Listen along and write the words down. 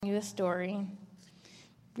a story.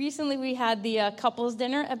 Recently, we had the couples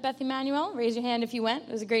dinner at Beth Emmanuel. Raise your hand if you went.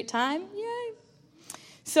 It was a great time. Yay.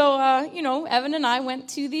 So, Evan and I went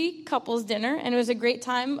to the couples dinner, and it was a great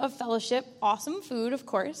time of fellowship. Awesome food, of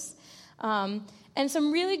course. And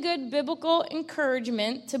some really good biblical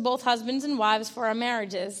encouragement to both husbands and wives for our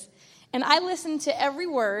marriages. And I listened to every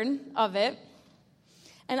word of it,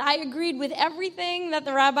 and I agreed with everything that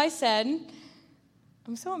the rabbi said.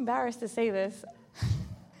 I'm so embarrassed to say this.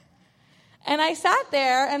 And I sat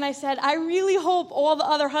there and I said, I really hope all the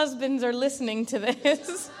other husbands are listening to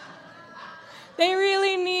this. They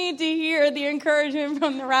really need to hear the encouragement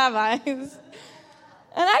from the rabbis. And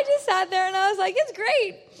I just sat there and I was like, it's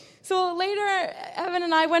great. So later, Evan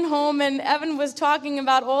and I went home, and Evan was talking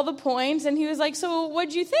about all the points, and he was like, so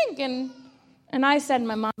what'd you think? And I said,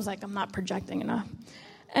 my mom's like, I'm not projecting enough.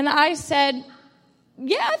 And I said,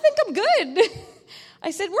 yeah, I think I'm good. I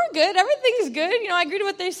said, we're good. Everything's good. I agree to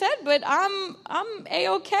what they said, but I'm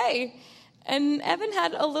A-okay. And Evan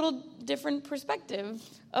had a little different perspective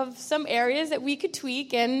of some areas that we could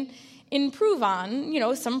tweak and improve on,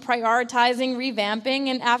 some prioritizing, revamping.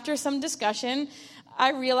 And after some discussion,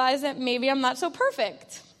 I realized that maybe I'm not so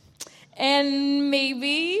perfect. And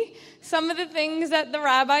maybe some of the things that the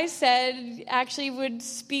rabbi said actually would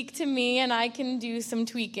speak to me, and I can do some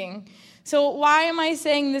tweaking. So why am I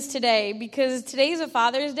saying this today? Because today's a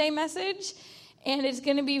Father's Day message, and it's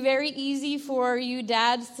going to be very easy for you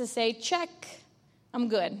dads to say, check, I'm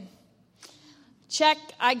good. Check,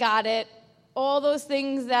 I got it. All those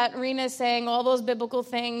things that Rena's saying, all those biblical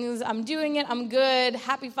things, I'm doing it, I'm good,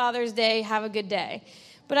 happy Father's Day, have a good day.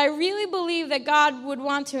 But I really believe that God would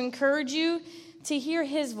want to encourage you to hear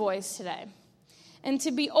his voice today and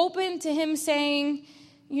to be open to him saying,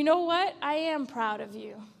 you know what, I am proud of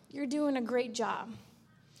you. You're doing a great job.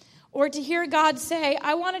 Or to hear God say,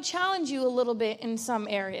 I want to challenge you a little bit in some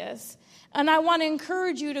areas. And I want to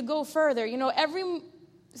encourage you to go further. Every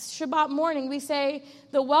Shabbat morning we say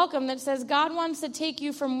the welcome that says God wants to take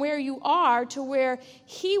you from where you are to where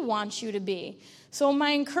he wants you to be. So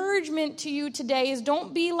my encouragement to you today is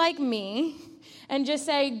don't be like me and just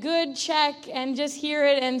say, good, check, and just hear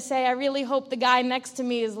it and say, I really hope the guy next to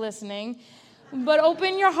me is listening. But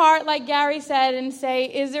open your heart, like Gary said, and say,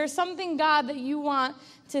 is there something, God, that you want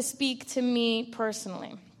to speak to me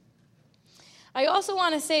personally? I also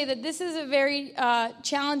want to say that this is a very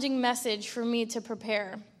challenging message for me to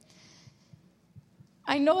prepare.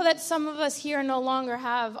 I know that some of us here no longer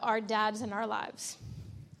have our dads in our lives.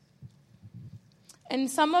 And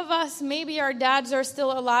some of us, maybe our dads are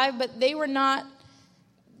still alive, but they were not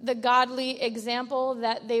the godly example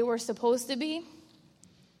that they were supposed to be.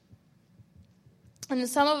 And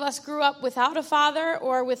some of us grew up without a father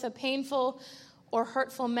or with a painful or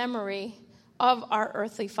hurtful memory of our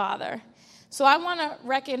earthly father. So I want to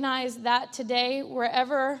recognize that today,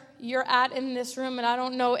 wherever you're at in this room, and I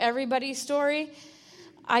don't know everybody's story,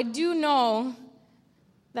 I do know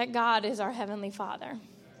that God is our Heavenly Father.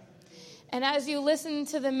 And as you listen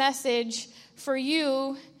to the message, for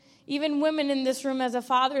you, even women in this room as a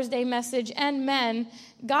Father's Day message, and men,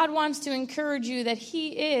 God wants to encourage you that he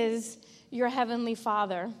is your Heavenly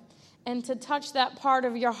Father, and to touch that part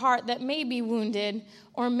of your heart that may be wounded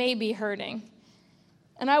or may be hurting.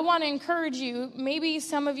 And I want to encourage you, maybe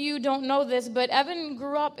some of you don't know this, but Evan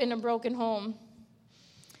grew up in a broken home.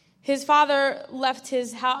 His father left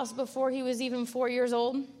his house before he was even 4 years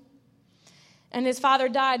old, and his father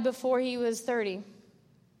died before he was 30.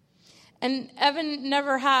 And Evan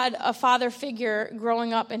never had a father figure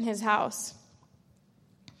growing up in his house.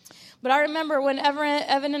 But I remember when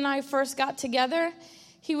Evan and I first got together,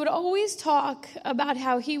 he would always talk about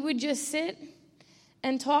how he would just sit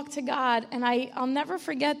and talk to God. And I'll never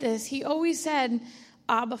forget this. He always said,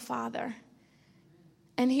 Abba, Father.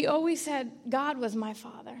 And he always said, God was my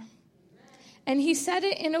father. And he said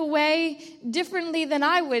it in a way differently than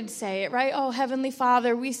I would say it, right? Oh, Heavenly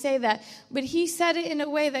Father, we say that. But he said it in a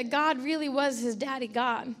way that God really was his daddy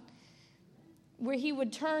God, where he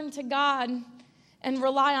would turn to God and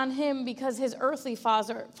rely on him because his earthly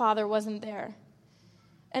father wasn't there.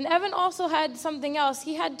 And Evan also had something else.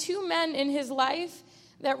 He had two men in his life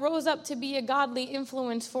that rose up to be a godly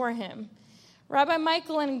influence for him. Rabbi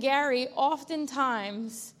Michael and Gary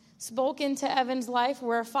oftentimes spoke into Evan's life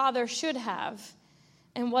where a father should have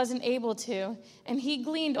and wasn't able to, and he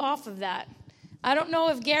gleaned off of that. I don't know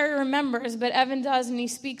if Gary remembers, but Evan does, and he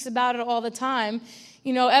speaks about it all the time.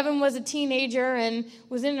 Evan was a teenager and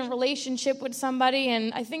was in a relationship with somebody,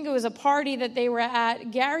 and I think it was a party that they were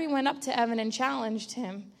at. Gary went up to Evan and challenged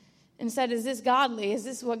him and said, is this godly? Is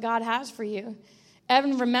this what God has for you?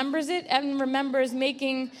 Evan remembers it. Evan remembers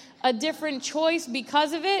making a different choice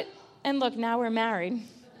because of it. And look, now we're married.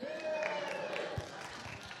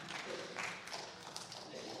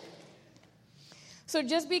 So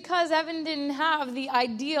just because Evan didn't have the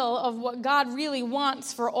ideal of what God really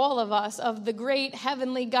wants for all of us, of the great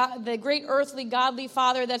heavenly God, the great earthly godly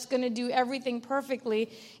Father that's going to do everything perfectly,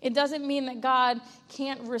 it doesn't mean that God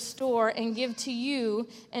can't restore and give to you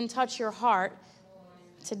and touch your heart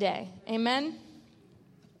today. Amen?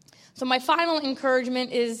 So my final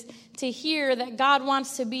encouragement is to hear that God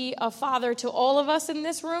wants to be a father to all of us in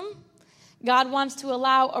this room. God wants to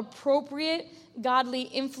allow appropriate godly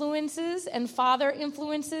influences and father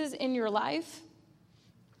influences in your life.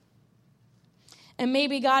 And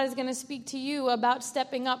maybe God is going to speak to you about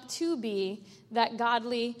stepping up to be that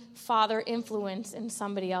godly father influence in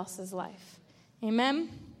somebody else's life. Amen?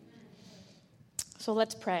 So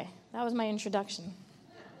let's pray. That was my introduction.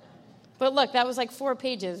 But look, that was like 4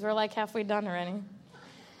 pages. We're like halfway done already.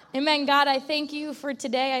 Amen. God, I thank you for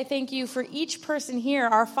today. I thank you for each person here,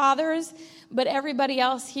 our fathers, but everybody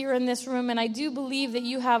else here in this room. And I do believe that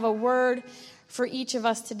you have a word for each of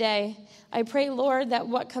us today. I pray, Lord, that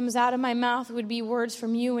what comes out of my mouth would be words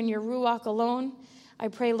from you and your Ruach alone. I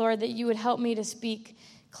pray, Lord, that you would help me to speak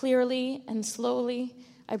clearly and slowly.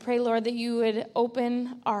 I pray, Lord, that you would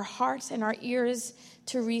open our hearts and our ears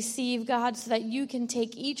to receive, God, so that you can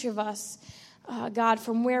take each of us, God,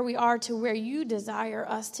 from where we are to where you desire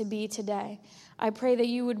us to be today. I pray that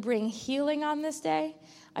you would bring healing on this day.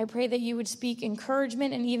 I pray that you would speak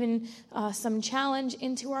encouragement and even some challenge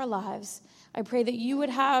into our lives. I pray that you would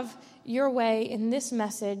have your way in this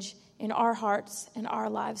message in our hearts and our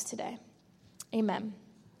lives today. Amen.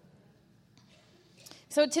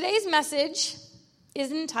 So today's message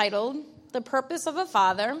is entitled, The Purpose of a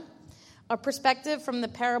Father, a Perspective from the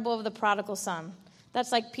Parable of the Prodigal Son.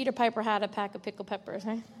 That's like Peter Piper had a pack of pickled peppers,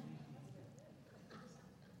 right?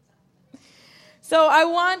 So I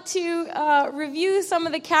want to review some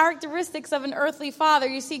of the characteristics of an earthly father.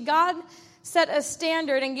 You see, God set a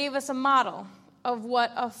standard and gave us a model of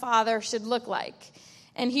what a father should look like.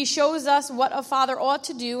 And he shows us what a father ought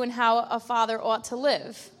to do and how a father ought to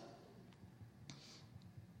live.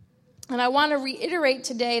 And I want to reiterate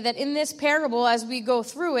today that in this parable, as we go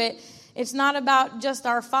through it, it's not about just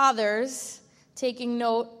our fathers taking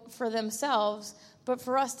note for themselves, but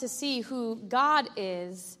for us to see who God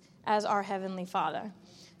is as our Heavenly Father.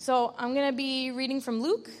 So I'm going to be reading from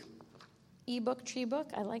Luke, ebook, tree book.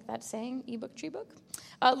 I like that saying, ebook, tree book.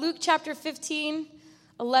 Luke chapter 15,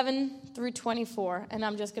 11 through 24. And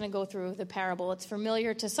I'm just going to go through the parable. It's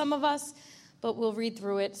familiar to some of us, but we'll read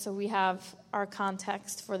through it so we have our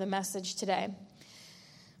context for the message today.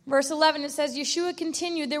 Verse 11, it says, Yeshua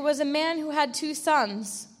continued, there was a man who had 2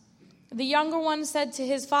 sons. The younger one said to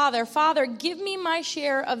his father, Father, give me my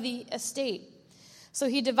share of the estate. So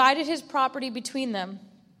he divided his property between them.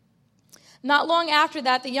 Not long after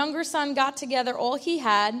that, the younger son got together all he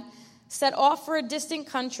had, set off for a distant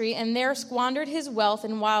country, and there squandered his wealth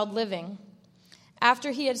in wild living.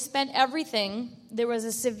 After he had spent everything, there was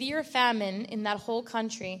a severe famine in that whole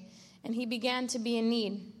country, and he began to be in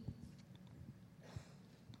need.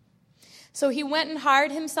 So he went and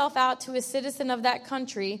hired himself out to a citizen of that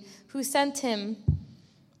country who sent him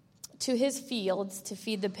to his fields to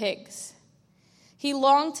feed the pigs. He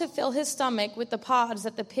longed to fill his stomach with the pods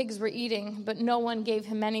that the pigs were eating, but no one gave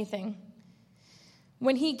him anything.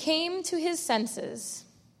 When he came to his senses,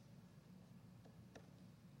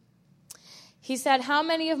 he said, How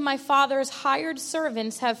many of my father's hired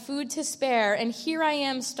servants have food to spare, and here I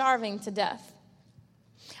am starving to death?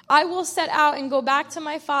 I will set out and go back to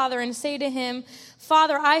my father and say to him,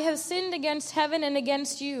 Father, I have sinned against heaven and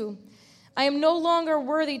against you. I am no longer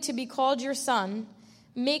worthy to be called your son.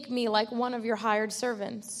 Make me like one of your hired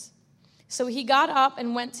servants. So he got up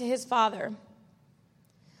and went to his father.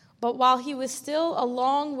 But while he was still a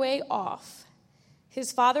long way off,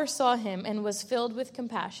 his father saw him and was filled with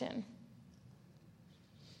compassion.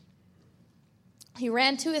 He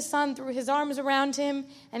ran to his son, threw his arms around him,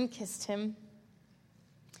 and kissed him.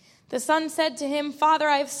 The son said to him, Father,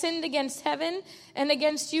 I have sinned against heaven and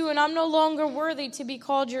against you, and I'm no longer worthy to be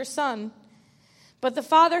called your son. But the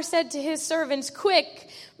father said to his servants, Quick,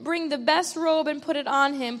 bring the best robe and put it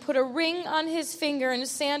on him. Put a ring on his finger and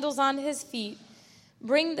sandals on his feet.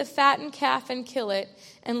 Bring the fattened calf and kill it,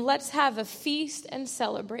 and let's have a feast and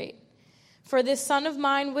celebrate. For this son of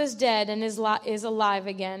mine was dead and is alive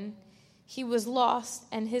again. He was lost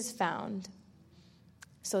and is found.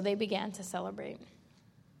 So they began to celebrate.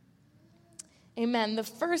 Amen. The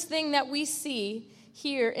first thing that we see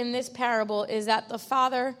here in this parable is that the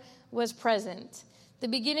father was present. The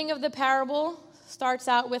beginning of the parable starts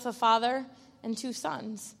out with a father and two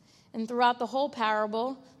sons. And throughout the whole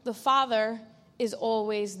parable, the father is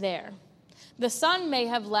always there. The son may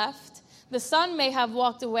have left, the son may have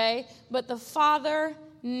walked away, but the father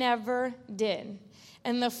never did.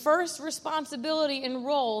 And the first responsibility and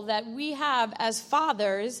role that we have as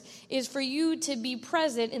fathers is for you to be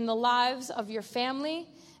present in the lives of your family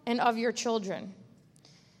and of your children.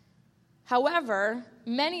 However,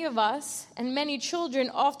 many of us and many children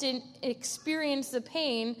often experience the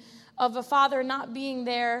pain of a father not being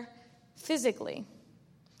there physically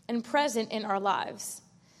and present in our lives.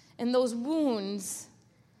 And those wounds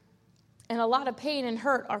and a lot of pain and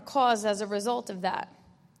hurt are caused as a result of that.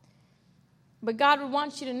 But God would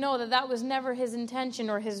want you to know that that was never his intention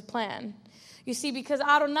or his plan. You see, because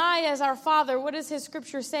Adonai, as our Father, what does his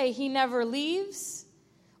scripture say? He never leaves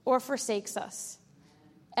or forsakes us,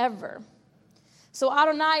 ever. So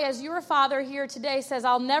Adonai, as your Father here today, says,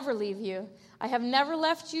 I'll never leave you. I have never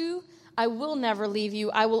left you. I will never leave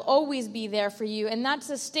you. I will always be there for you. And that's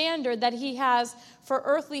the standard that he has for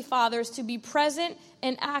earthly fathers, to be present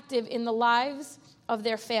and active in the lives of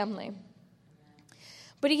their family.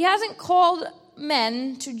 But he hasn't called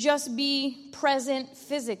men to just be present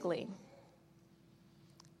physically.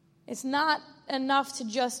 It's not enough to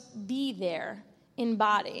just be there in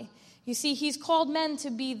body. You see, he's called men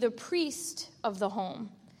to be the priest of the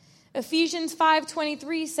home. Ephesians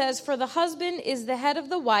 5:23 says, for the husband is the head of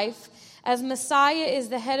the wife, as Messiah is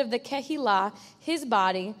the head of the Kehillah, his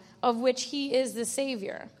body, of which he is the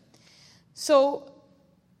Savior. So,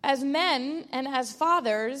 as men and as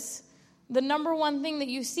fathers, the number one thing that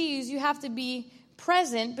you see is you have to be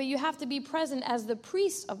present, but you have to be present as the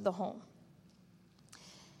priest of the home.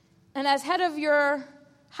 And as head of your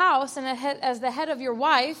house and as the head of your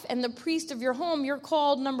wife and the priest of your home, you're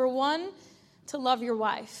called, number one, to love your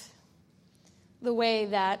wife the way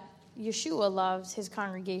that Yeshua loved his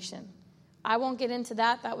congregation. I won't get into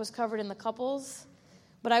that. That was covered in the couples.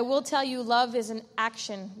 But I will tell you, love is an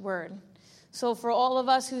action word. So for all of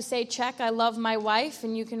us who say, check, I love my wife,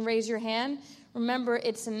 and you can raise your hand, remember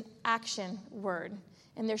it's an action word.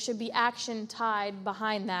 And there should be action tied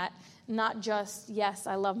behind that, not just, yes,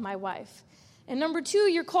 I love my wife. And number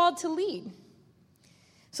two, you're called to lead.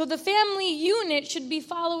 So the family unit should be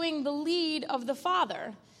following the lead of the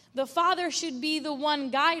father. The father should be the one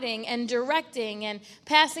guiding and directing and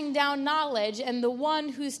passing down knowledge, and the one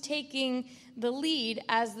who's taking the lead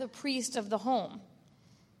as the priest of the home.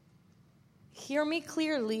 Hear me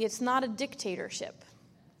clearly, it's not a dictatorship.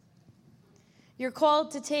 You're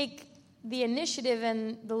called to take the initiative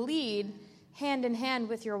and the lead hand in hand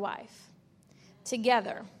with your wife,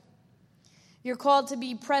 together. You're called to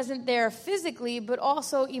be present there physically, but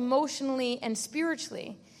also emotionally and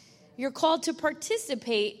spiritually. You're called to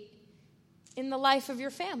participate in the life of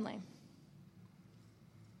your family,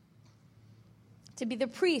 to be the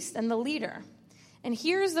priest and the leader. And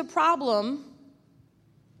here's the problem,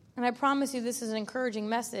 and I promise you this is an encouraging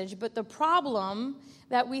message, but the problem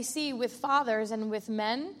that we see with fathers and with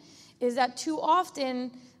men is that too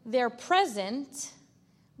often they're present,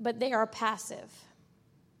 but they are passive.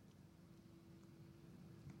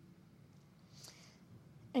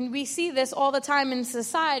 And we see this all the time in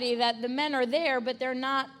society, that the men are there, but they're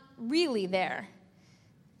not really there.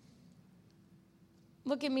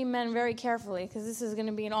 Look at me, men, very carefully, because this is going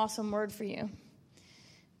to be an awesome word for you.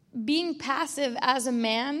 Being passive as a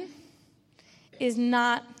man is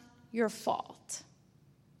not your fault.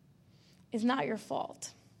 It's not your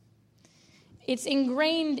fault. It's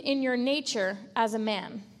ingrained in your nature as a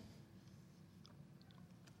man.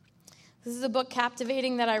 This is a book,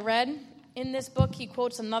 Captivating, that I read. In this book, he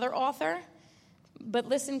quotes another author, but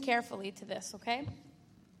listen carefully to this, okay?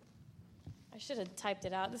 I should have typed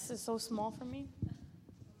it out. This is so small for me.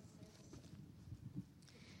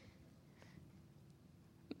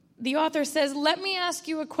 The author says, let me ask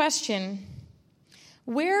you a question.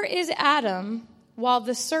 Where is Adam while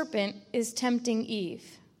the serpent is tempting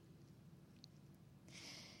Eve?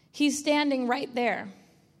 He's standing right there.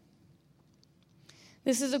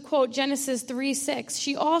 This is a quote, Genesis 3:6.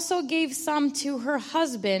 She also gave some to her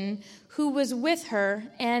husband who was with her,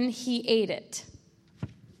 and he ate it.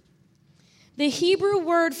 The Hebrew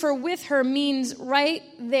word for with her means right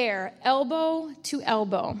there, elbow to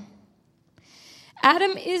elbow.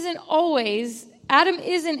 Adam isn't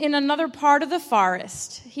in another part of the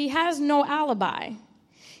forest. He has no alibi.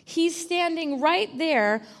 He's standing right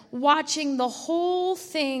there watching the whole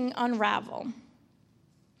thing unravel.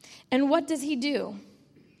 And what does he do?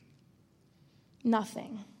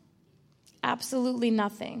 Nothing. Absolutely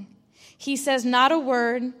nothing. He says not a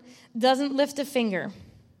word, doesn't lift a finger.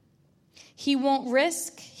 He won't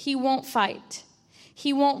risk, he won't fight.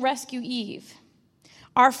 he won't rescue Eve.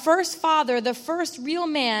 Our first father, the first real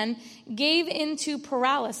man, gave into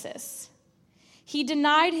paralysis. He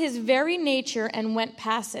denied his very nature and went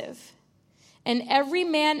passive. And every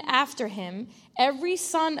man after him, every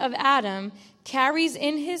son of Adam, carries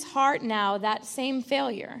in his heart now that same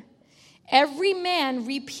failure. Every man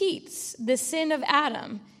repeats the sin of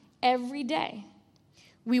Adam every day.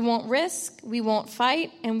 We won't risk, we won't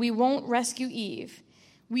fight, and we won't rescue Eve.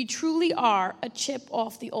 We truly are a chip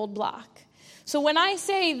off the old block. So when I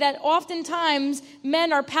say that oftentimes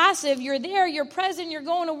men are passive, you're there, you're present, you're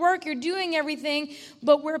going to work, you're doing everything,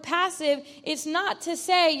 but we're passive, it's not to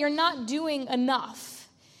say you're not doing enough.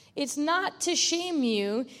 It's not to shame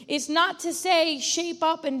you. It's not to say shape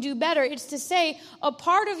up and do better. It's to say a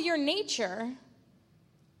part of your nature,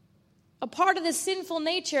 a part of the sinful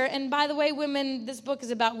nature, and by the way, women, this book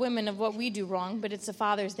is about women of what we do wrong, but it's a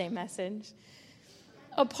Father's Day message.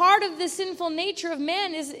 A part of the sinful nature of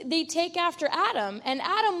man is they take after Adam. And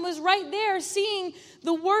Adam was right there seeing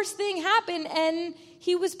the worst thing happen, and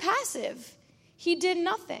he was passive. He did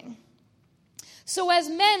nothing. So as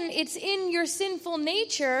men, it's in your sinful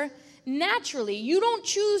nature naturally. You don't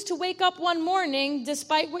choose to wake up one morning,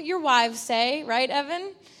 despite what your wives say, right,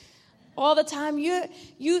 Evan? All the time. You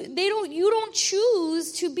don't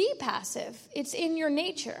choose to be passive. It's in your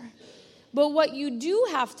nature. But what you do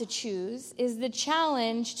have to choose is the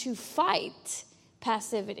challenge to fight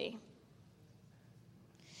passivity.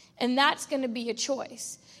 And that's going to be a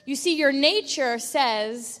choice. You see, your nature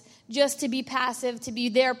says just to be passive, to be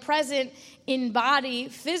there present in body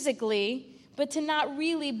physically, but to not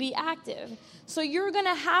really be active. So you're going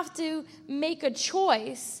to have to make a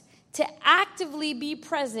choice to actively be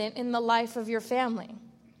present in the life of your family.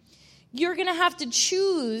 You're going to have to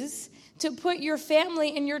choose to put your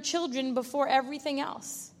family and your children before everything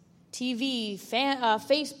else. TV,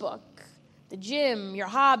 Facebook, the gym, your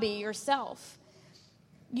hobby, yourself.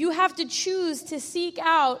 You have to choose to seek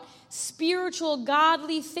out spiritual,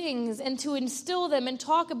 godly things and to instill them and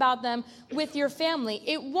talk about them with your family.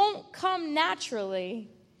 It won't come naturally.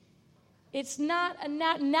 It's not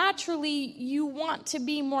naturally you want to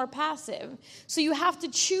be more passive. So you have to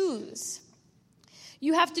choose.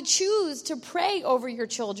 You have to choose to pray over your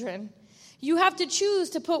children. You have to choose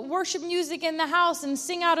to put worship music in the house and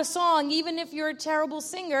sing out a song, even if you're a terrible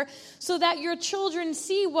singer, so that your children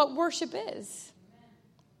see what worship is.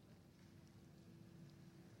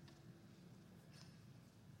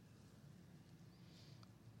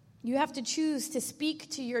 You have to choose to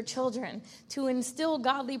speak to your children, to instill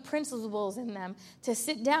godly principles in them, to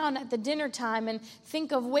sit down at the dinner time and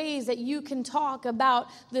think of ways that you can talk about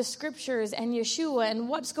the scriptures and Yeshua and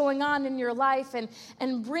what's going on in your life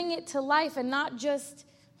and bring it to life and not just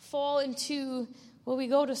fall into, well, we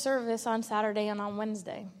go to service on Saturday and on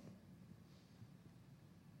Wednesday.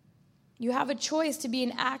 You have a choice to be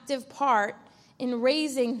an active part in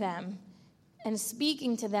raising them and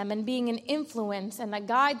speaking to them and being an influence and a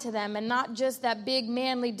guide to them, and not just that big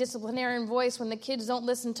manly disciplinarian voice when the kids don't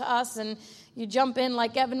listen to us and you jump in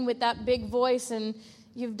like Evan with that big voice and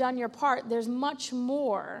you've done your part. There's much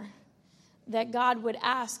more that God would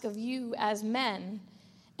ask of you as men,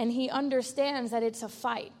 and he understands that it's a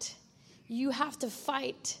fight. You have to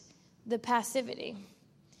fight the passivity.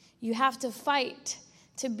 You have to fight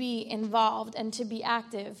to be involved and to be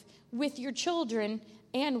active with your children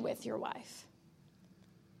and with your wife.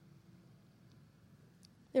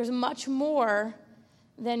 There's much more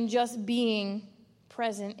than just being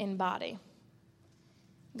present in body.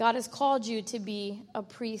 God has called you to be a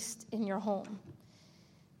priest in your home.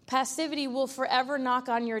 Passivity will forever knock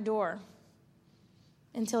on your door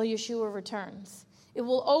until Yeshua returns. It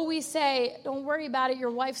will always say, don't worry about it,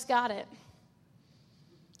 your wife's got it.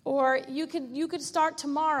 Or you could start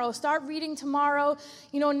tomorrow. Start reading tomorrow.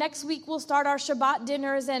 Next week we'll start our Shabbat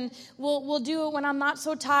dinners, and we'll do it when I'm not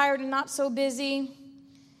so tired and not so busy.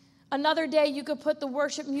 Another day you could put the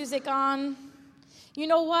worship music on. You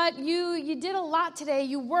know what? You did a lot today.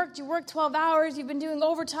 You worked 12 hours. You've been doing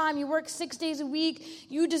overtime. You work 6 days a week.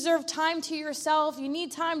 You deserve time to yourself. You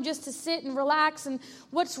need time just to sit and relax. And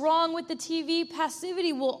what's wrong with the TV?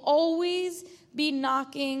 Passivity will always be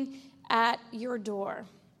knocking at your door.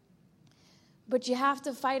 But you have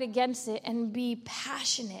to fight against it and be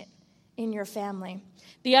passionate in your family.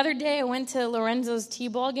 The other day I went to Lorenzo's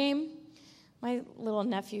t-ball game. My little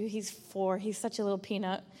nephew, he's 4. He's such a little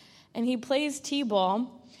peanut. And he plays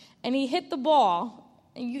t-ball, and he hit the ball.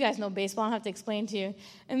 And you guys know baseball, I don't have to explain to you.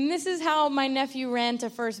 And this is how my nephew ran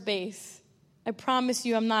to first base. I promise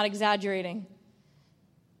you I'm not exaggerating.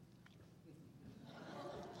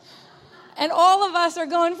 And all of us are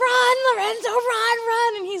going, run, Lorenzo, run,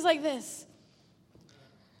 run. And he's like this.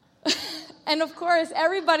 And of course,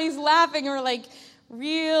 everybody's laughing and we're like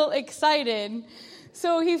real excited.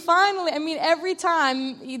 So he finally, every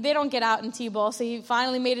time, they don't get out in T-ball, so he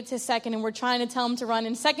finally made it to second, and we're trying to tell him to run.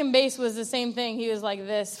 And second base was the same thing. He was like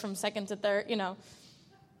this from second to third,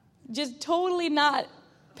 just totally not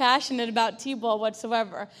passionate about T-ball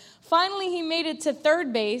whatsoever. Finally, he made it to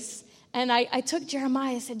third base, and I took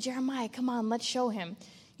Jeremiah. I said, Jeremiah, come on, let's show him.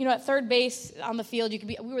 At third base on the field,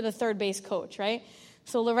 we were the third base coach, right?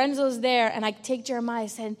 So Lorenzo's there, and I take Jeremiah. I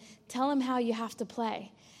said, tell him how you have to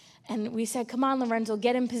play. And we said, come on, Lorenzo,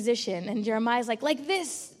 get in position. And Jeremiah's like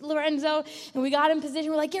this, Lorenzo. And we got in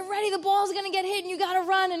position. We're like, get ready, the ball's going to get hit, and you got to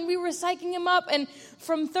run. And we were psyching him up. And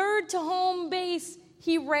from third to home base,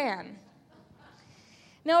 he ran.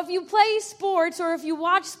 Now, if you play sports or if you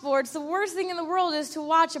watch sports, the worst thing in the world is to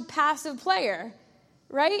watch a passive player,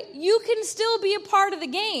 right? You can still be a part of the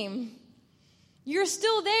game. You're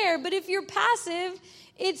still there, but if you're passive,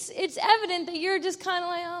 it's evident that you're just kind of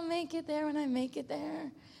like, I'll make it there when I make it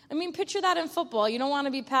there. Picture that in football. You don't want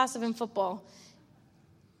to be passive in football.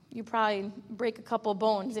 You probably break a couple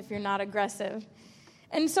bones if you're not aggressive.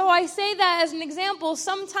 And so I say that as an example.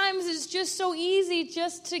 Sometimes it's just so easy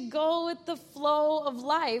just to go with the flow of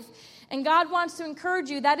life. And God wants to encourage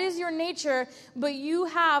you. That is your nature, but you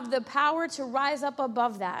have the power to rise up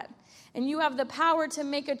above that. And you have the power to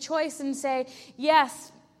make a choice and say,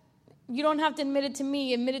 yes, you don't have to admit it to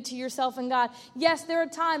me, admit it to yourself and God. Yes, there are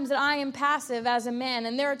times that I am passive as a man,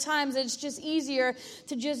 and there are times that it's just easier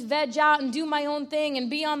to just veg out and do my own thing and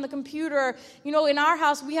be on the computer. In our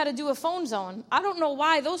house, we had to do a phone zone. I don't know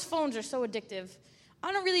why. Those phones are so addictive.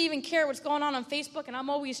 I don't really even care what's going on Facebook, and I'm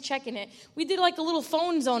always checking it. We did like a little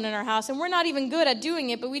phone zone in our house, and we're not even good at doing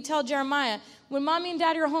it, but we tell Jeremiah, when Mommy and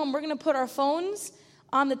Daddy are home, we're going to put our phones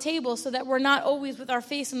on the table so that we're not always with our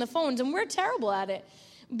face in the phones, and we're terrible at it.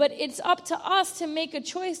 But it's up to us to make a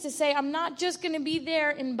choice to say, I'm not just going to be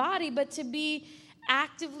there in body, but to be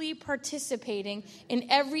actively participating in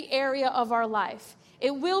every area of our life.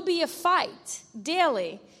 It will be a fight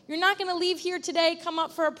daily. You're not going to leave here today, come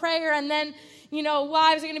up for a prayer, and then,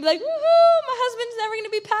 wives are going to be like, woohoo, my husband's never going to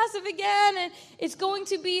be passive again. And it's going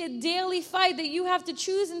to be a daily fight that you have to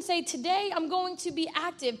choose and say, today I'm going to be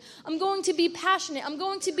active. I'm going to be passionate. I'm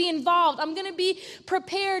going to be involved. I'm going to be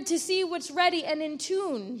prepared to see what's ready and in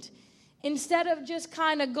tuned instead of just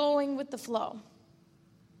kind of going with the flow.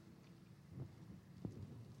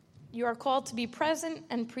 You are called to be present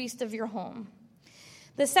and priest of your home.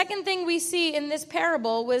 The second thing we see in this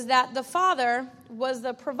parable was that the father was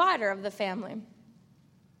the provider of the family.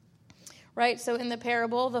 Right? So in the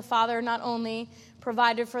parable, the father not only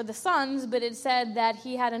provided for the sons, but it said that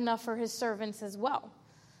he had enough for his servants as well.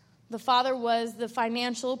 The father was the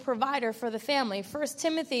financial provider for the family. 1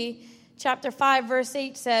 Timothy chapter 5, verse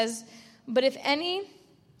 8 says, but if any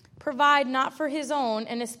provide not for his own,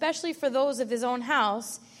 and especially for those of his own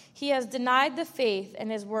house, he has denied the faith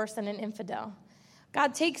and is worse than an infidel.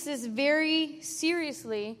 God takes this very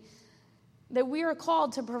seriously, that we are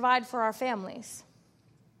called to provide for our families.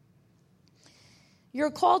 You're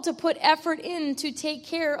called to put effort in to take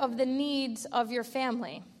care of the needs of your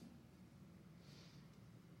family.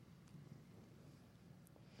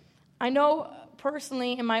 I know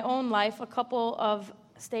personally in my own life a couple of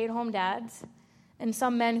stay-at-home dads and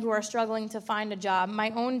some men who are struggling to find a job.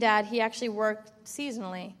 My own dad, he actually worked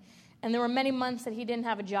seasonally, and there were many months that he didn't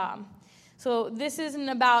have a job. So this isn't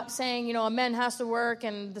about saying, a man has to work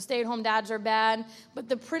and the stay-at-home dads are bad. But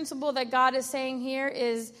the principle that God is saying here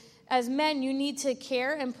is, as men, you need to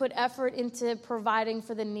care and put effort into providing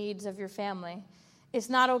for the needs of your family. It's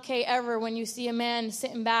not okay ever when you see a man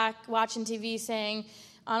sitting back watching TV saying,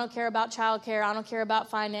 I don't care about childcare, I don't care about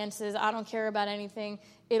finances, I don't care about anything,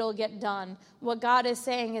 it'll get done. What God is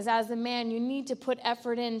saying is, as a man, you need to put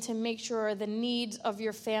effort in to make sure the needs of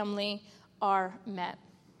your family are met.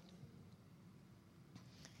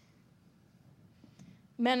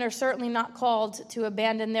 Men are certainly not called to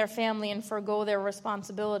abandon their family and forgo their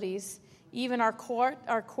responsibilities. Even our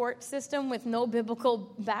court system with no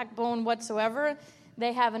biblical backbone whatsoever,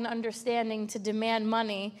 they have an understanding to demand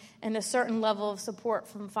money and a certain level of support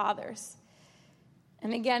from fathers.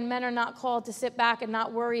 And again, men are not called to sit back and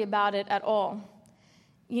not worry about it at all.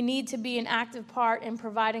 You need to be an active part in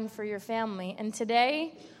providing for your family. And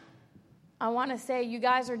today, I want to say you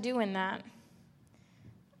guys are doing that.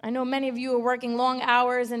 I know many of you are working long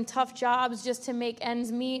hours and tough jobs just to make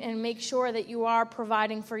ends meet and make sure that you are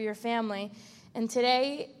providing for your family. And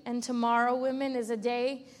today and tomorrow, women, is a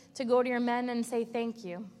day to go to your men and say thank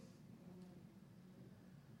you.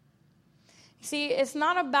 See, it's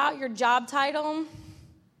not about your job title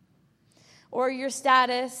or your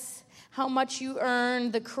status. how much you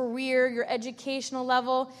earn, the career, your educational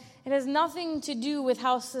level. It has nothing to do with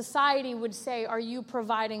how society would say, are you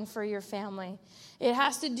providing for your family? It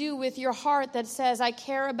has to do with your heart that says, I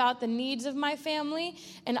care about the needs of my family,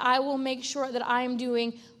 and I will make sure that I am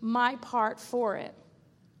doing my part for it.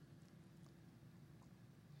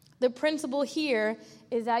 The principle here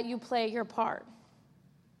is that you play your part.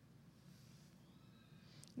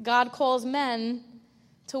 God calls men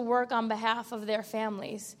to work on behalf of their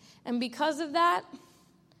families. And because of that,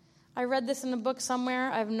 I read this in a book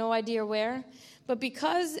somewhere, I have no idea where, but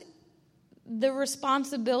because the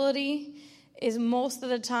responsibility is most of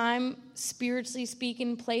the time, spiritually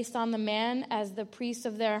speaking, placed on the man as the priest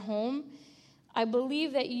of their home, I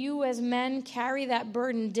believe that you as men carry that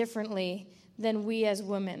burden differently than we as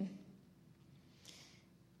women.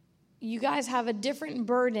 You guys have a different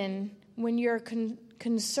burden when you're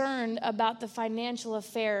concerned about the financial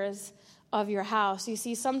affairs of your house. You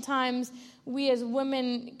see, sometimes we as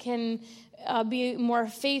women can be more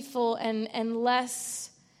faithful and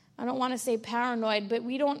less, I don't want to say paranoid, but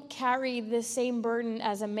we don't carry the same burden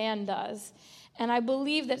as a man does. And I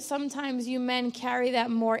believe that sometimes you men carry that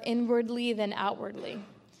more inwardly than outwardly.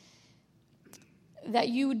 That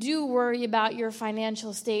you do worry about your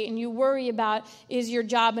financial state, and you worry about, is your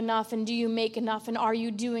job enough, and do you make enough, and are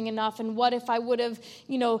you doing enough, and what if I would have,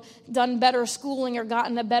 done better schooling or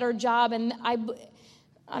gotten a better job. And I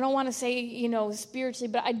don't want to say, spiritually,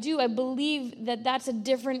 but I believe that that's a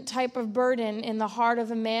different type of burden in the heart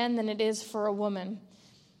of a man than it is for a woman.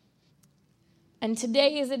 And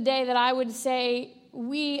today is a day that I would say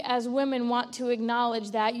we as women want to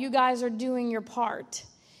acknowledge that you guys are doing your part.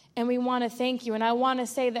 And we want to thank you. And I want to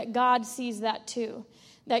say that God sees that too,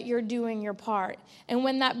 that you're doing your part. And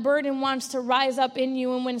when that burden wants to rise up in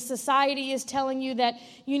you, and when society is telling you that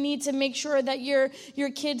you need to make sure that your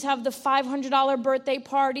kids have the $500 birthday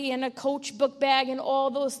party and a Coach book bag and all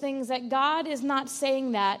those things, that God is not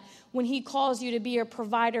saying that when he calls you to be a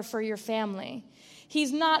provider for your family.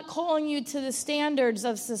 He's not calling you to the standards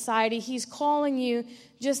of society. He's calling you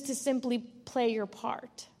just to simply play your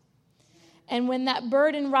part. And when that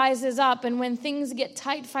burden rises up, and when things get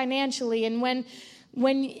tight financially, and when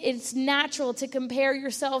it's natural to compare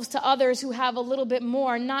yourselves to others who have a little bit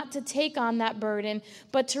more, not to take on that burden,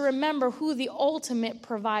 but to remember who the ultimate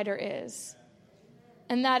provider is.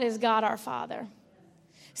 And that is God our Father.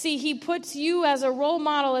 See, he puts you as a role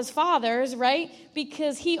model as fathers, right?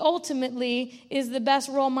 Because he ultimately is the best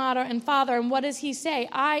role model and father. And what does he say?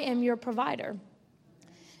 I am your provider,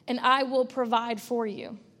 and I will provide for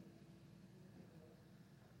you.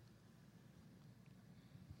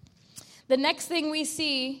 The next thing we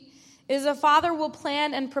see is a father will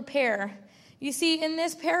plan and prepare. You see, in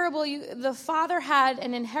this parable, the father had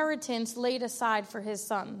an inheritance laid aside for his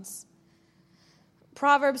sons.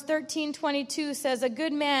 Proverbs 13:22 says, a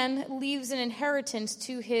good man leaves an inheritance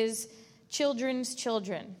to his children's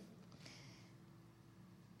children.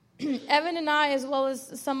 Evan and I, as well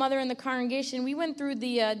as some other in the congregation, we went through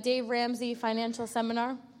the Dave Ramsey Financial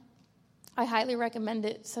Seminar. I highly recommend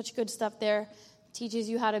it. Such good stuff there. Teaches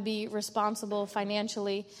you how to be responsible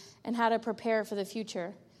financially and how to prepare for the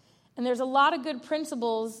future. And there's a lot of good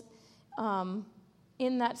principles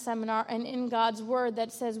in that seminar and in God's word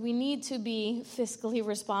that says we need to be fiscally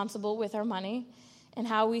responsible with our money and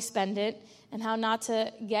how we spend it and how not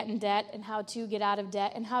to get in debt and how to get out of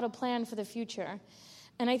debt and how to plan for the future.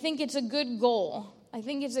 And I think it's a good goal. I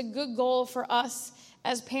think it's a good goal for us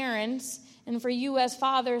as parents and for you as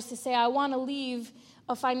fathers to say, I want to leave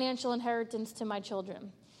a financial inheritance to my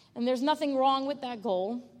children. And there's nothing wrong with that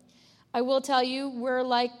goal. I will tell you, we're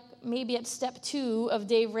like maybe at step 2 of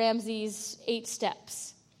Dave Ramsey's 8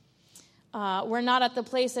 steps. We're not at the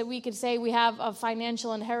place that we could say we have a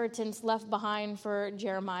financial inheritance left behind for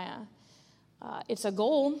Jeremiah. It's a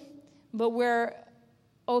goal, but we're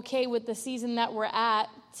okay with the season that we're at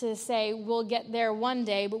to say we'll get there one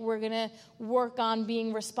day, but we're going to work on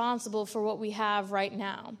being responsible for what we have right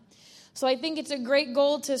now. So I think it's a great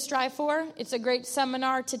goal to strive for. It's a great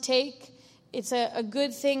seminar to take. It's a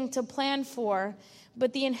good thing to plan for.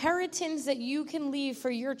 But the inheritance that you can leave for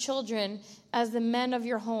your children as the men of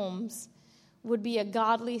your homes would be a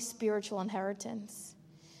godly spiritual inheritance.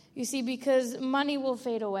 You see, because money will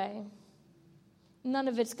fade away. None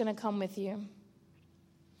of it's going to come with you.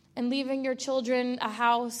 And leaving your children a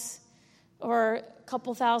house or a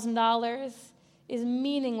couple $1,000s is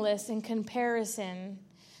meaningless in comparison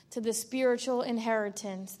to the spiritual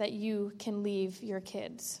inheritance that you can leave your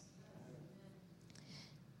kids.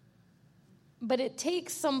 But it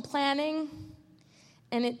takes some planning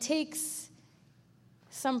and it takes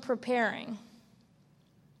some preparing.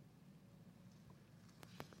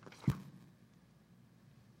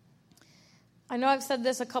 I know I've said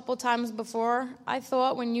this a couple times before. I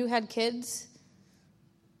thought when you had kids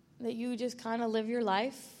that you just kind of live your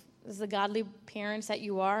life as the godly parents that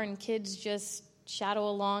you are, and kids just shadow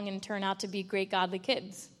along and turn out to be great godly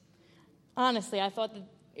kids. Honestly, I thought that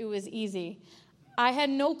it was easy. I had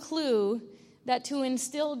no clue that to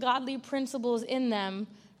instill godly principles in them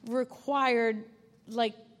required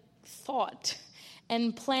thought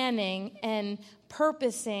and planning and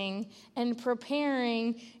purposing and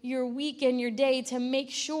preparing your week and your day to make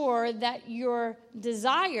sure that your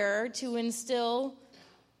desire to instill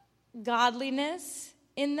godliness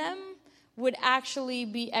in them would actually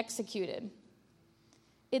be executed.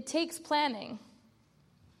 It takes planning.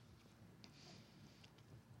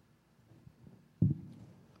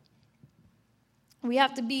 We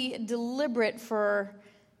have to be deliberate for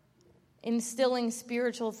instilling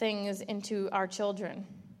spiritual things into our children.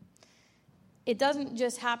 It doesn't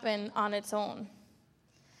just happen on its own.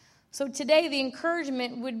 So today, the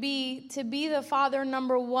encouragement would be to be the father,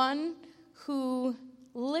 number one, who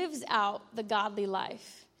lives out the godly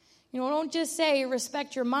life. Don't just say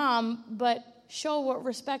respect your mom, but show what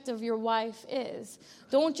respect of your wife is.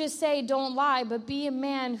 Don't just say don't lie, but be a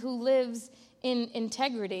man who lives in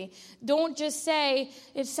integrity. Don't just say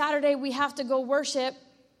it's Saturday, we have to go worship,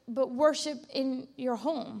 but worship in your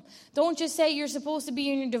home. Don't just say you're supposed to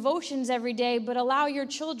be in your devotions every day, but allow your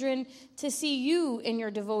children to see you in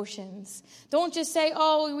your devotions. Don't just say,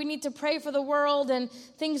 oh, we need to pray for the world and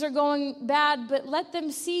things are going bad, but let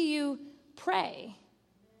them see you pray.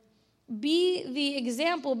 Be the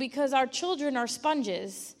example, because our children are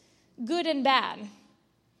sponges, good and bad.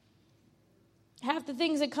 Half the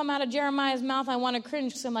things that come out of Jeremiah's mouth, I want to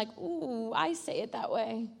cringe because I'm like, ooh, I say it that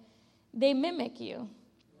way. They mimic you.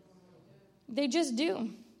 They just do.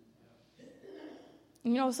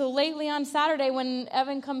 So lately on Saturday when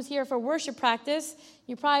Evan comes here for worship practice,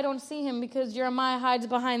 you probably don't see him because Jeremiah hides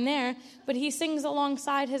behind there, but he sings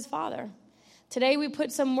alongside his father. Today we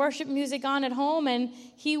put some worship music on at home and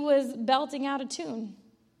he was belting out a tune.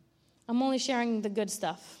 I'm only sharing the good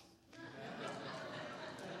stuff.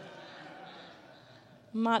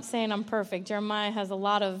 I'm not saying I'm perfect. Jeremiah has a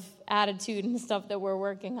lot of attitude and stuff that we're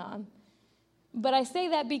working on. But I say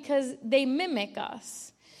that because they mimic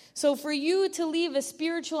us. So for you to leave a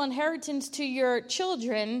spiritual inheritance to your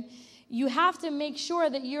children, you have to make sure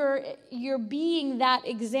that you're being that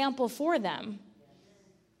example for them.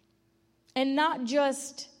 And not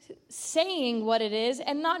just saying what it is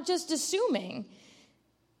and not just assuming.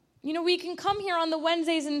 We can come here on the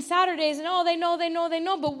Wednesdays and Saturdays and, they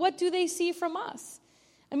know, but what do they see from us?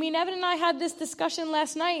 Evan and I had this discussion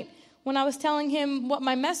last night when I was telling him what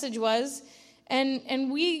my message was. And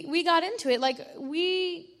we got into it.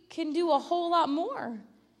 We can do a whole lot more.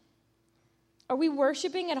 Are we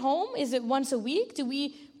worshiping at home? Is it once a week? Do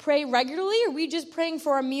we pray regularly? Are we just praying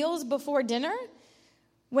for our meals before dinner?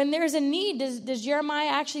 When there's a need, does Jeremiah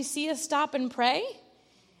actually see us stop and pray?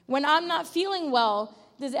 When I'm not feeling well,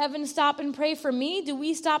 does Evan stop and pray for me? Do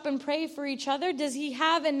we stop and pray for each other? Does he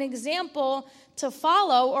have an example to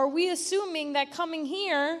follow? Or are we assuming that coming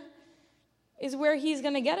here is where he's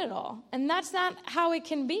going to get it all? And that's not how it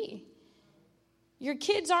can be. Your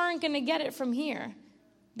kids aren't going to get it from here.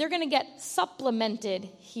 They're going to get supplemented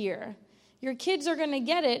here. Your kids are going to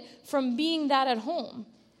get it from being that at home.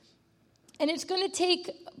 And it's going to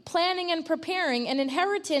take planning and preparing. An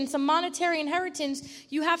inheritance, a monetary inheritance,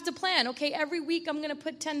 you have to plan. Okay, every week I'm going to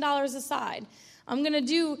put $10 aside. I'm going to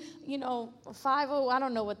do, 50, I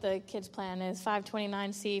don't know what the kids' plan is,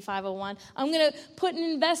 529C, 501. I'm going to put an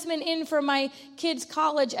investment in for my kids'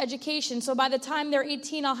 college education. So by the time they're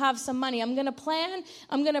 18, I'll have some money. I'm going to plan,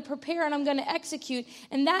 I'm going to prepare, and I'm going to execute.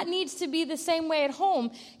 And that needs to be the same way at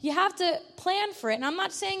home. You have to plan for it. And I'm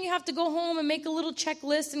not saying you have to go home and make a little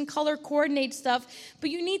checklist and color coordinate stuff, but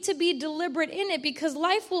you need to be deliberate in it because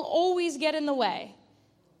life will always get in the way.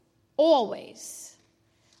 Always.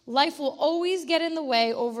 Life will always get in the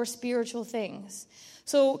way over spiritual things.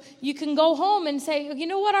 So you can go home and say, you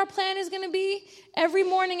know what our plan is going to be? Every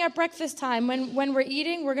morning at breakfast time when we're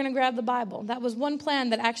eating, we're going to grab the Bible. That was one plan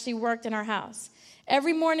that actually worked in our house.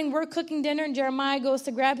 Every morning we're cooking dinner and Jeremiah goes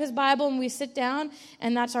to grab his Bible and we sit down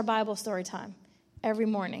and that's our Bible story time every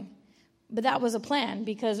morning. But that was a plan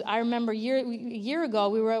because I remember a year ago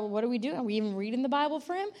we were, what are we doing? Are we even reading the Bible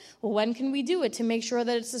for him? Well, when can we do it to make sure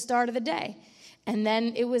that it's the start of the day? And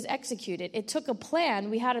then it was executed. It took a plan.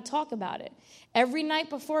 We had to talk about it. Every night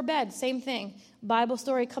before bed, same thing. Bible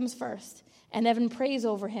story comes first. And Evan prays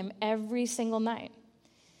over him every single night.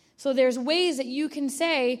 So there's ways that you can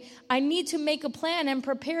say, I need to make a plan and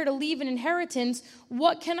prepare to leave an inheritance.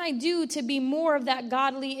 What can I do to be more of that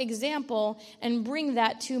godly example and bring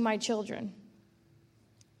that to my children?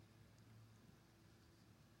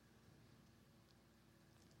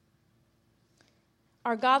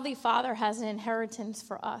 Our godly Father has an inheritance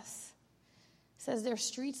for us. It says they're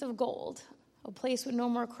streets of gold, a place with no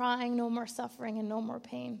more crying, no more suffering, and no more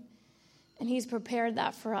pain. And he's prepared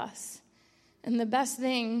that for us. And the best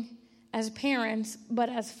thing as parents, but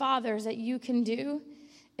as fathers, that you can do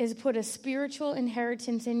is put a spiritual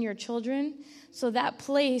inheritance in your children, so that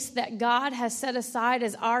place that God has set aside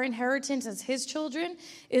as our inheritance as his children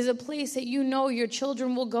is a place that you know your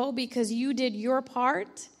children will go because you did your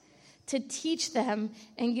part to teach them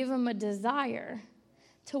and give them a desire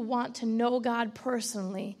to want to know God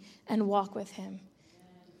personally and walk with him.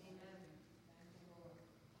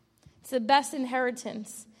 It's the best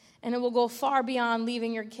inheritance, and it will go far beyond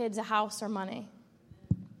leaving your kids a house or money.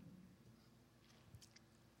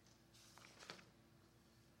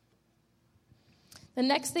 The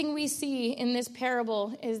next thing we see in this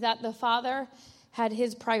parable is that the father had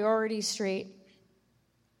his priorities straight.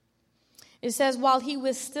 It says, while he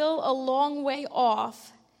was still a long way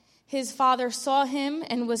off, his father saw him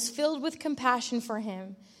and was filled with compassion for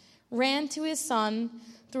him, ran to his son,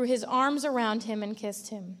 threw his arms around him, and kissed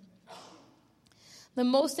him. The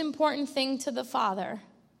most important thing to the father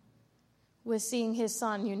was seeing his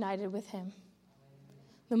son united with him.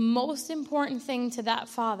 The most important thing to that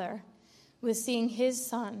father was seeing his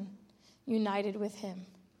son united with him.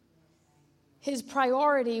 His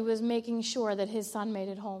priority was making sure that his son made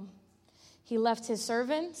it home. He left his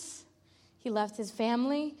servants, he left his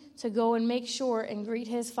family to go and make sure and greet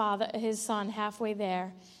his son halfway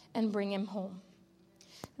there and bring him home.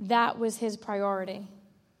 That was his priority.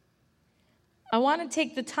 I want to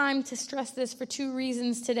take the time to stress this for two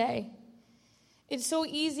reasons today. It's so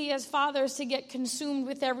easy as fathers to get consumed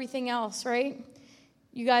with everything else, right?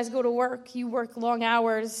 You guys go to work, you work long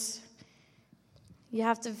hours. You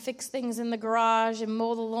have to fix things in the garage and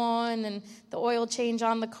mow the lawn and the oil change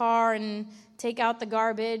on the car and take out the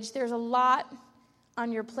garbage. There's a lot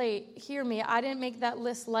on your plate. Hear me, I didn't make that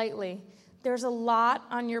list lightly. There's a lot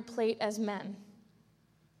on your plate as men.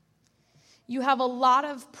 You have a lot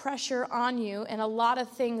of pressure on you and a lot of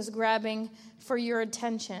things grabbing for your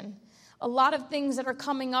attention. A lot of things that are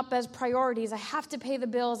coming up as priorities. I have to pay the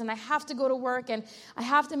bills, and I have to go to work, and I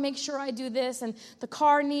have to make sure I do this, and the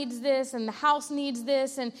car needs this, and the house needs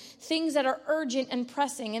this, and things that are urgent and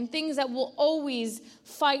pressing, and things that will always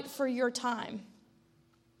fight for your time.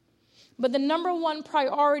 But the number one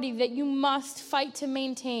priority that you must fight to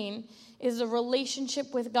maintain is a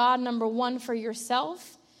relationship with God, number one, for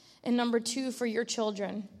yourself, and number two, for your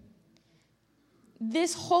children.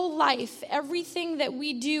 This whole life, everything that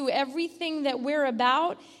we do, everything that we're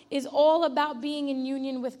about is all about being in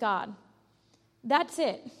union with God. That's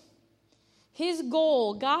it. His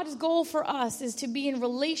goal, God's goal for us is to be in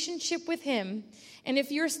relationship with him. And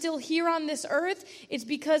if you're still here on this earth, it's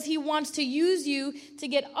because he wants to use you to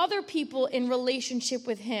get other people in relationship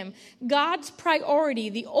with him. God's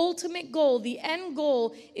priority, the ultimate goal, the end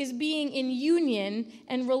goal is being in union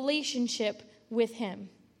and relationship with him.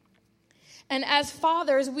 And as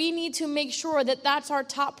fathers, we need to make sure that that's our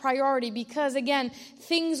top priority because, again,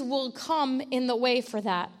 things will come in the way for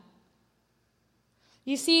that.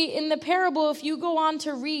 You see, in the parable, if you go on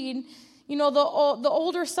to read, the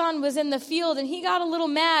older son was in the field and he got a little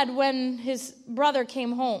mad when his brother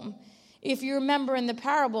came home. If you remember in the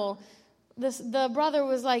parable, the brother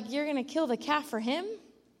was like, "You're going to kill the calf for him?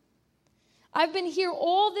 I've been here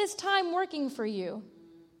all this time working for you.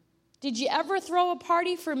 Did you ever throw a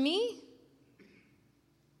party for me?"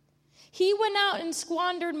 He went out and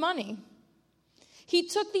squandered money. He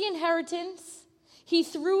took the inheritance, he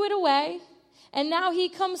threw it away, and now he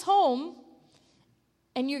comes home,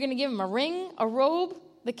 and you're going to give him a ring, a robe,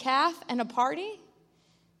 the calf, and a party?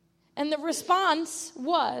 And the response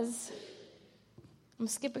was, I'm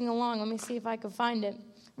skipping along, let me see if I can find it.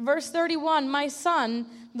 Verse 31, "My son,"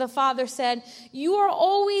 the father said, "you are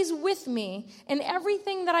always with me, and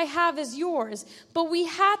everything that I have is yours. But we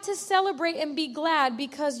had to celebrate and be glad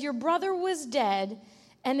because your brother was dead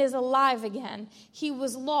and is alive again. He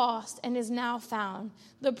was lost and is now found."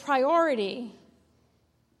 The priority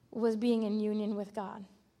was being in union with God.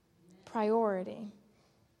 Priority.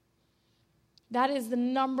 That is the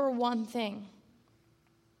number one thing.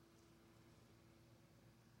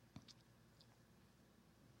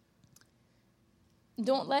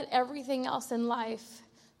 Don't let everything else in life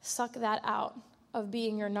suck that out of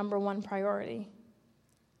being your number one priority.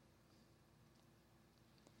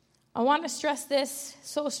 I want to stress this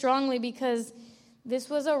so strongly because this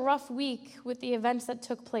was a rough week with the events that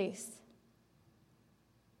took place.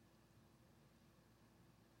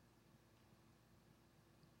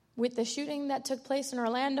 With the shooting that took place in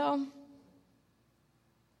Orlando,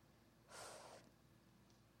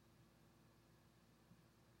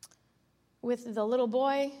 with the little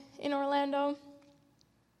boy in Orlando,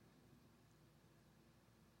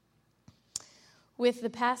 with the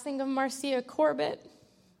passing of Marcia Corbett.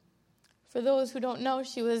 For those who don't know,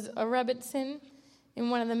 she was a Rebbitzin in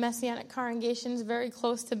one of the Messianic congregations very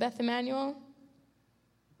close to Beth Emmanuel.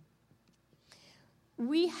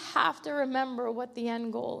 We have to remember what the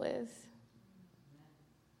end goal is.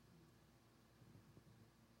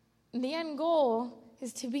 The end goal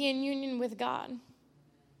is to be in union with God.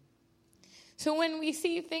 So when we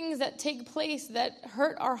see things that take place that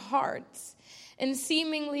hurt our hearts and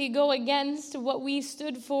seemingly go against what we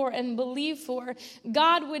stood for and believe for,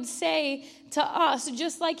 God would say to us,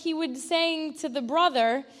 just like he would saying to the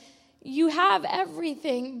brother, you have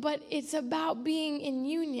everything, but it's about being in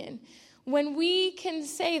union. When we can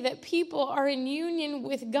say that people are in union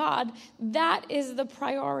with God, that is the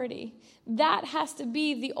priority. That has to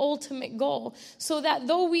be the ultimate goal. So that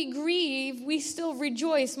though we grieve, we still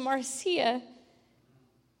rejoice. Marcia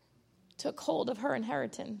took hold of her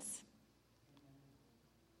inheritance.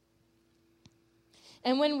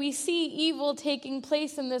 And when we see evil taking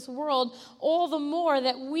place in this world, all the more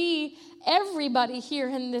that everybody here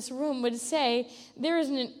in this room would say, there is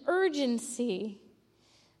an urgency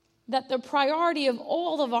that the priority of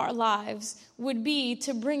all of our lives would be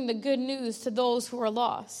to bring the good news to those who are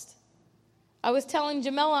lost. I was telling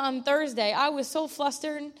Jamela on Thursday, I was so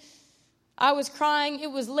flustered. I was crying.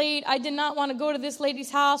 It was late. I did not want to go to this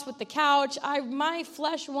lady's house with the couch. My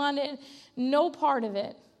flesh wanted no part of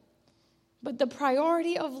it. But the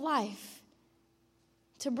priority of life,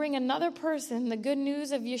 to bring another person the good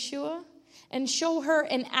news of Yeshua and show her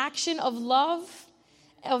an action of love,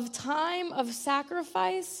 of time, of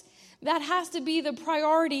sacrifice, that has to be the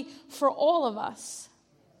priority for all of us.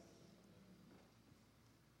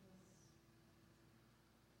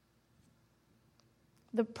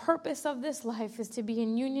 The purpose of this life is to be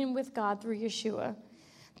in union with God through Yeshua.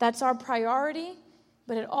 That's our priority,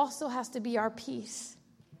 but it also has to be our peace.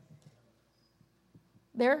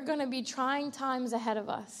 There are going to be trying times ahead of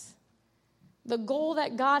us. The goal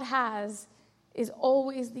that God has is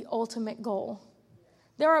always the ultimate goal.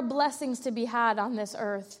 There are blessings to be had on this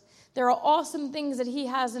earth. There are awesome things that he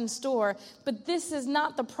has in store, but this is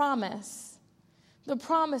not the promise. The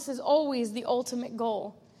promise is always the ultimate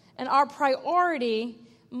goal. And our priority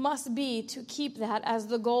must be to keep that as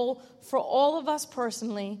the goal for all of us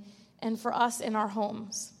personally and for us in our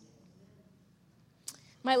homes.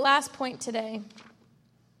 My last point today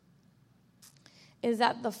is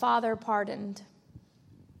that the Father pardoned.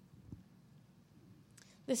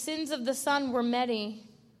 The sins of the Son were many,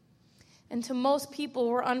 and to most people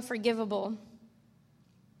were unforgivable.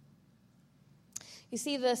 You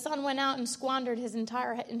see, the Son went out and squandered his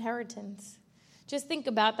entire inheritance. Just think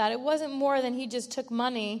about that. It wasn't more than he just took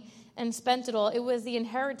money and spent it all. It was the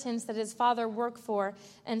inheritance that his Father worked for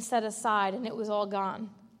and set aside, and it was all gone.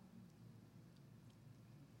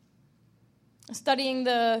 Studying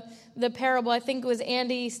the parable, I think it was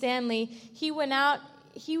Andy Stanley, he went out,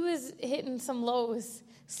 he was hitting some lows,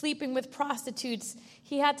 sleeping with prostitutes.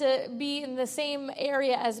 He had to be in the same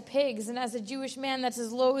area as pigs, and as a Jewish man, that's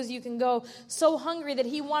as low as you can go, so hungry that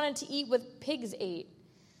he wanted to eat what pigs ate.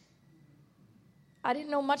 I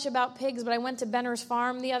didn't know much about pigs, but I went to Benner's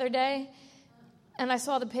farm the other day, and I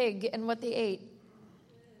saw the pig and what they ate.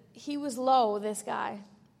 He was low, this guy.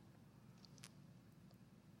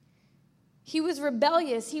 He was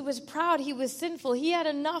rebellious, he was proud, he was sinful. He had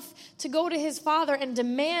enough to go to his father and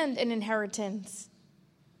demand an inheritance.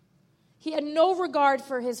 He had no regard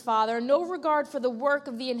for his father, no regard for the work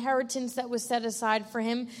of the inheritance that was set aside for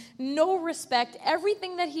him, no respect.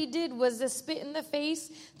 Everything that he did was a spit in the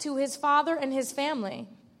face to his father and his family.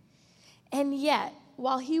 And yet,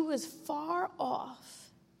 while he was far off,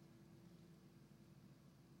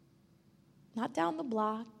 not down the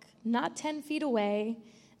block, not 10 feet away,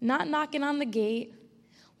 not knocking on the gate,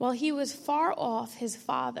 while he was far off, his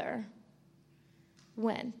father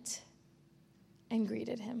went and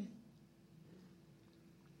greeted him.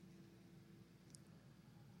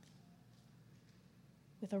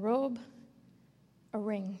 With a robe, a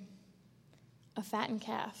ring, a fattened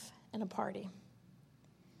calf, and a party.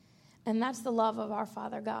 And that's the love of our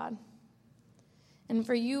Father God. And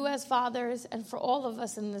for you as fathers, and for all of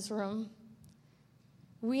us in this room,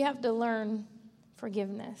 we have to learn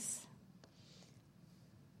forgiveness.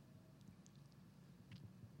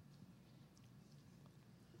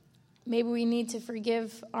 Maybe we need to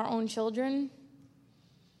forgive our own children.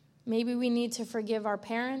 Maybe we need to forgive our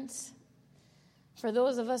parents. For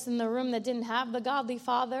those of us in the room that didn't have the godly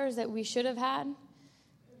fathers that we should have had.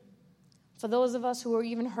 For those of us who were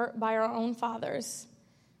even hurt by our own fathers.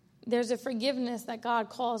 there's a forgiveness that God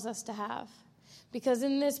calls us to have. Because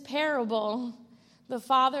in this parable, the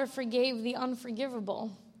Father forgave the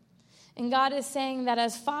unforgivable. And God is saying that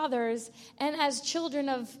as fathers and as children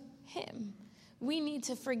of Him, we need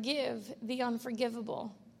to forgive the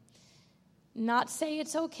unforgivable. Not say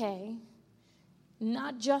it's okay,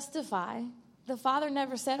 not justify. The Father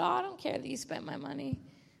never said, oh, I don't care that you spent my money.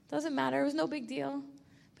 Doesn't matter, it was no big deal.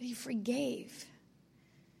 But He forgave.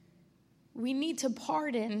 We need to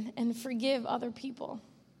pardon and forgive other people.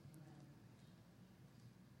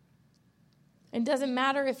 It doesn't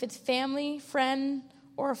matter if it's family, friend,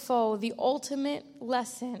 or foe. The ultimate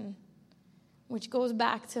lesson, which goes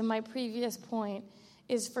back to my previous point,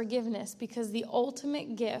 is forgiveness. Because the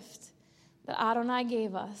ultimate gift that Adonai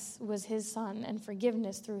gave us was His Son and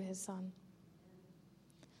forgiveness through His Son.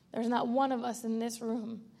 There's not one of us in this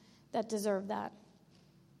room that deserved that.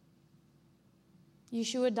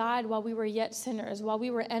 Yeshua died while we were yet sinners. While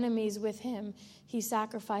we were enemies with Him, He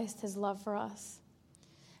sacrificed His love for us.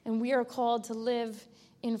 And we are called to live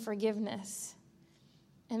in forgiveness.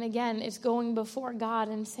 And again, it's going before God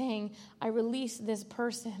and saying, I release this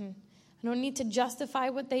person. I don't need to justify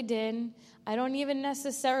what they did. I don't even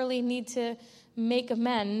necessarily need to make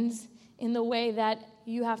amends in the way that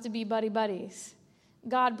you have to be buddy-buddies.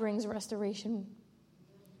 God brings restoration.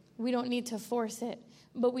 We don't need to force it,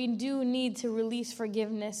 but we do need to release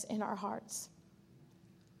forgiveness in our hearts.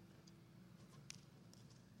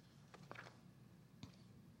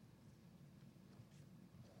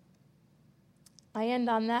 I end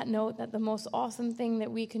on that note that the most awesome thing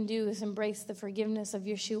that we can do is embrace the forgiveness of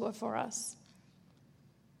Yeshua for us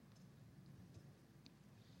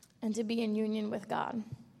and to be in union with God.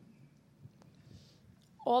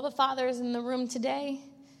 All the fathers in the room today,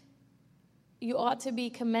 you ought to be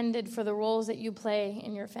commended for the roles that you play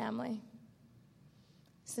in your family.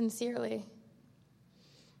 Sincerely.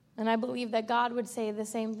 And I believe that God would say the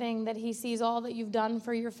same thing, that He sees all that you've done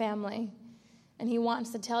for your family, and He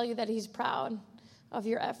wants to tell you that He's proud of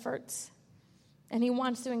your efforts. And He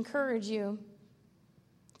wants to encourage you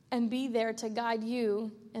and be there to guide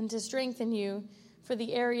you and to strengthen you for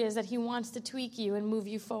the areas that He wants to tweak you and move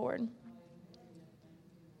you forward.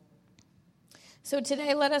 So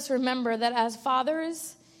today, let us remember that as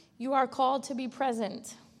fathers, you are called to be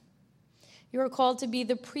present. You are called to be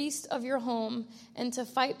the priest of your home and to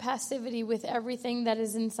fight passivity with everything that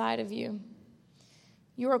is inside of you.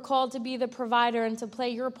 You are called to be the provider and to play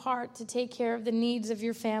your part to take care of the needs of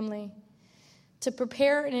your family, to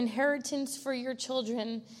prepare an inheritance for your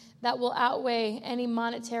children that will outweigh any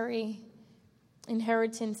monetary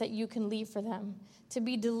inheritance that you can leave for them, to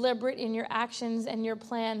be deliberate in your actions and your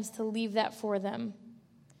plans to leave that for them.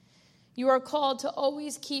 You are called to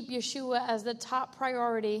always keep Yeshua as the top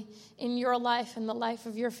priority in your life and the life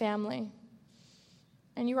of your family.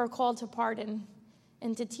 And you are called to pardon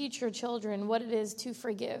and to teach your children what it is to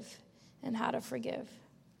forgive and how to forgive.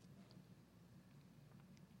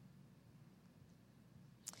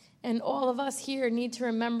 And all of us here need to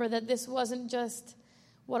remember that this wasn't just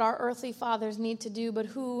what our earthly fathers need to do, but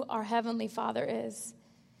who our heavenly Father is,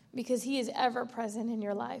 because He is ever present in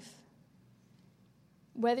your life.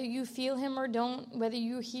 Whether you feel Him or don't, whether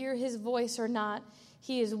you hear His voice or not,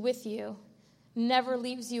 He is with you, never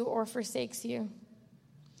leaves you or forsakes you.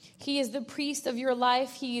 He is the priest of your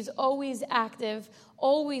life. He is always active,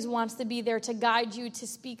 always wants to be there to guide you, to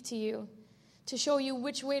speak to you, to show you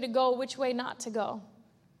which way to go, which way not to go.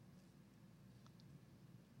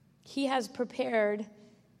 He has prepared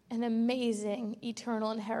an amazing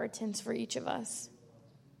eternal inheritance for each of us.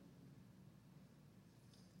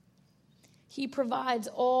 He provides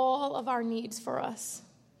all of our needs for us.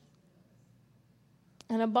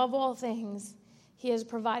 And above all things, He has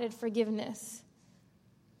provided forgiveness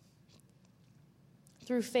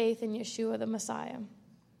through faith in Yeshua the Messiah,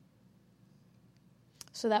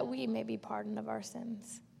 so that we may be pardoned of our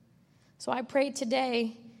sins. So I pray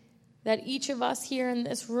today that each of us here in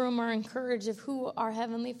this room are encouraged of who our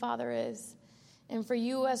Heavenly Father is, and for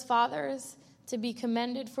you as fathers to be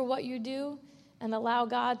commended for what you do and allow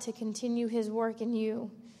God to continue His work in you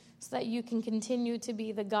so that you can continue to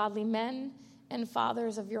be the godly men and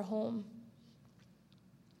fathers of your home.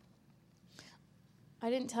 I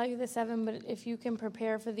didn't tell you this, Evan, but if you can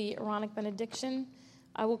prepare for the Aaronic benediction,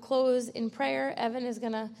 I will close in prayer. Evan is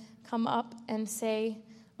going to come up and say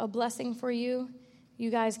a blessing for you. You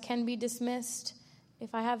guys can be dismissed.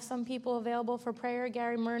 If I have some people available for prayer,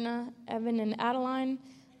 Gary, Myrna, Evan, and Adeline,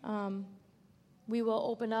 we will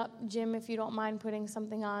open up. Jim, if you don't mind putting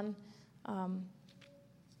something on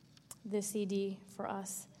this CD for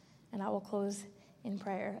us, and I will close in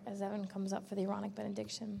prayer as Evan comes up for the Aaronic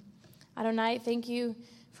benediction. Adonai, thank you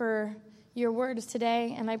for your words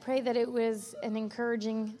today, and I pray that it was an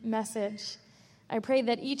encouraging message. I pray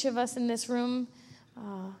that each of us in this room,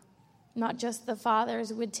 not just the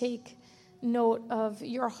fathers, would take note of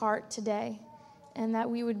your heart today, and that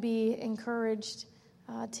we would be encouraged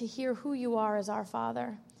to hear who you are as our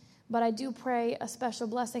Father. But I do pray a special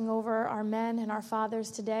blessing over our men and our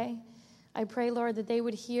fathers today. I pray, Lord, that they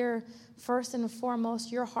would hear first and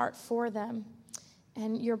foremost your heart for them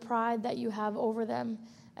and your pride that you have over them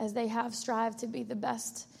as they have strived to be the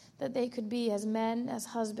best that they could be as men, as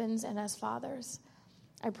husbands, and as fathers.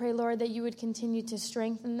 I pray, Lord, that you would continue to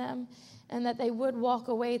strengthen them and that they would walk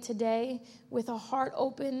away today with a heart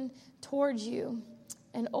open towards you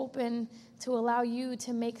and open to allow you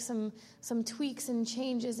to make some tweaks and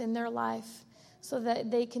changes in their life so that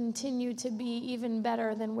they continue to be even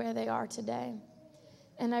better than where they are today.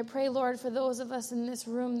 And I pray, Lord, for those of us in this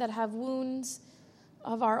room that have wounds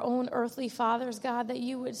of our own earthly fathers, God, that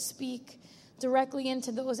you would speak directly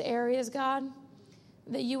into those areas, God,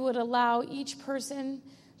 that you would allow each person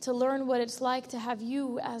to learn what it's like to have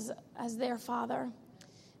you as their father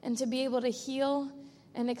and to be able to heal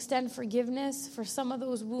and extend forgiveness for some of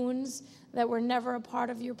those wounds that were never a part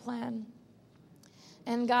of your plan.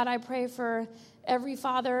 And God, I pray for every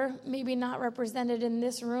father, maybe not represented in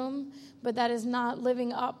this room, but that is not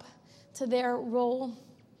living up to their role.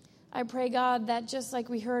 I pray, God, that just like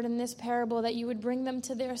we heard in this parable, that you would bring them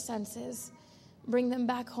to their senses, bring them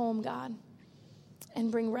back home, God,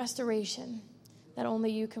 and bring restoration that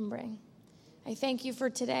only you can bring. I thank you for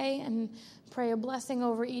today and pray a blessing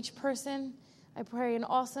over each person. I pray an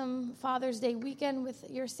awesome Father's Day weekend with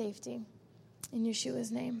your safety. In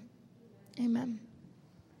Yeshua's name, amen.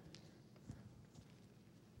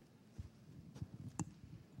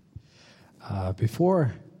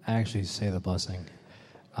 Before I actually say the blessing,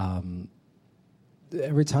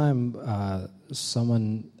 every time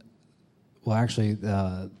someone, well, actually,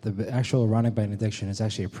 the actual Aaronic benediction is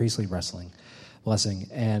actually a priestly blessing,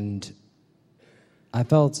 and I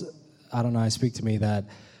felt, Adonai speak to me that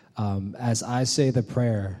as I say the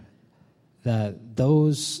prayer, that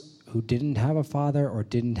those who didn't have a father or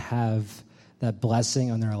didn't have that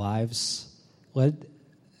blessing on their lives,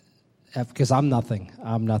 because I'm nothing.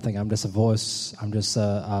 I'm just a voice. I'm just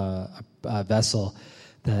a vessel.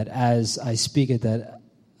 That as I speak it, that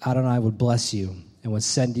Adonai would bless you and would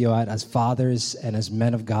send you out as fathers and as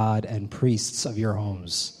men of God and priests of your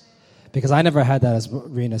homes. Because I never had that, as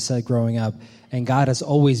Rena said, growing up. And God has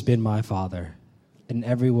always been my father in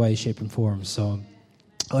every way, shape, and form. So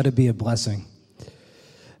let it be a blessing.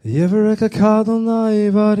 Yevarek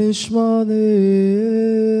Adonai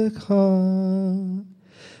varishmanecha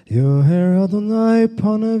Yoher Adonai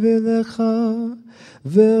panav elecha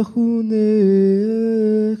vechunecha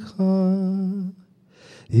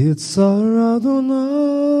Yitzar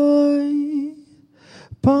Adonai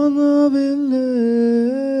panav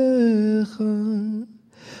elecha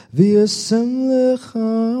v'yasem lecha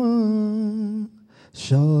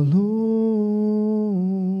shalom.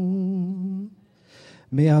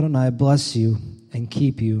 May Adonai bless you and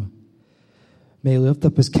keep you. May he lift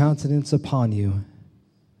up his countenance upon you.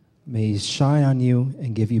 May he shine on you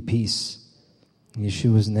and give you peace. In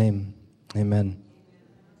Yeshua's name, amen.